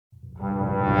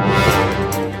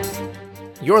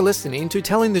You're listening to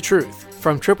Telling the Truth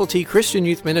from Triple T Christian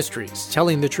Youth Ministries,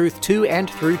 telling the truth to and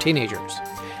through teenagers.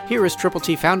 Here is Triple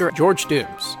T founder George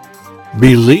Dooms.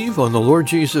 Believe on the Lord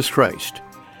Jesus Christ.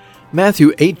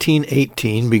 Matthew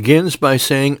 18:18 begins by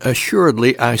saying,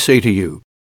 "Assuredly I say to you,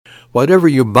 whatever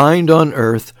you bind on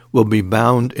earth will be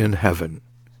bound in heaven."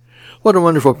 What a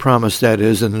wonderful promise that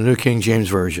is in the New King James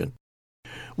Version.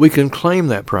 We can claim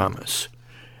that promise,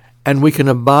 and we can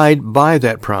abide by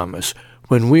that promise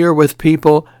when we are with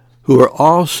people who are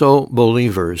also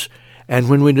believers, and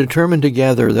when we determine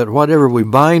together that whatever we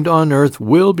bind on earth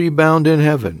will be bound in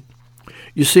heaven.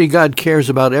 You see, God cares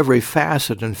about every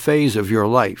facet and phase of your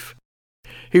life.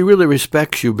 He really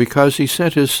respects you because He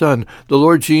sent His Son, the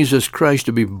Lord Jesus Christ,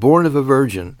 to be born of a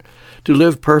virgin, to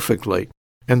live perfectly,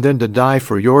 and then to die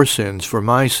for your sins, for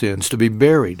my sins, to be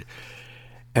buried,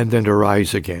 and then to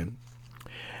rise again.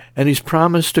 And He's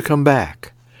promised to come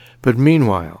back. But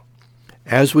meanwhile,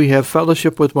 as we have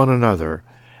fellowship with one another,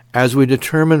 as we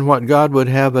determine what God would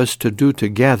have us to do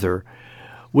together,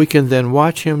 we can then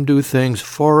watch Him do things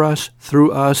for us,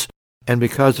 through us, and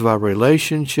because of our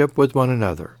relationship with one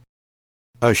another.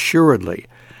 Assuredly,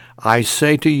 I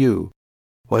say to you,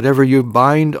 whatever you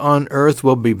bind on earth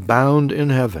will be bound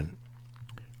in heaven.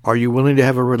 Are you willing to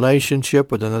have a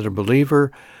relationship with another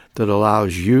believer that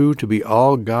allows you to be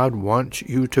all God wants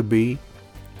you to be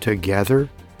together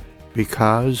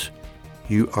because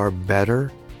you are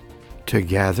better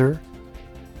together?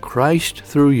 Christ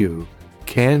through you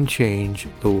can change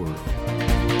the world.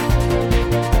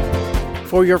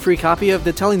 For your free copy of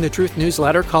the Telling the Truth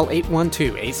newsletter, call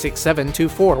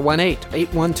 812-867-2418,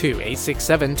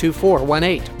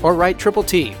 812-867-2418, or write Triple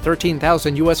T,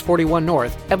 13,000 U.S. 41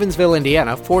 North, Evansville,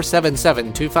 Indiana,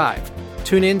 47725.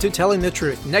 Tune in to Telling the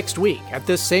Truth next week at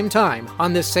this same time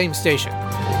on this same station.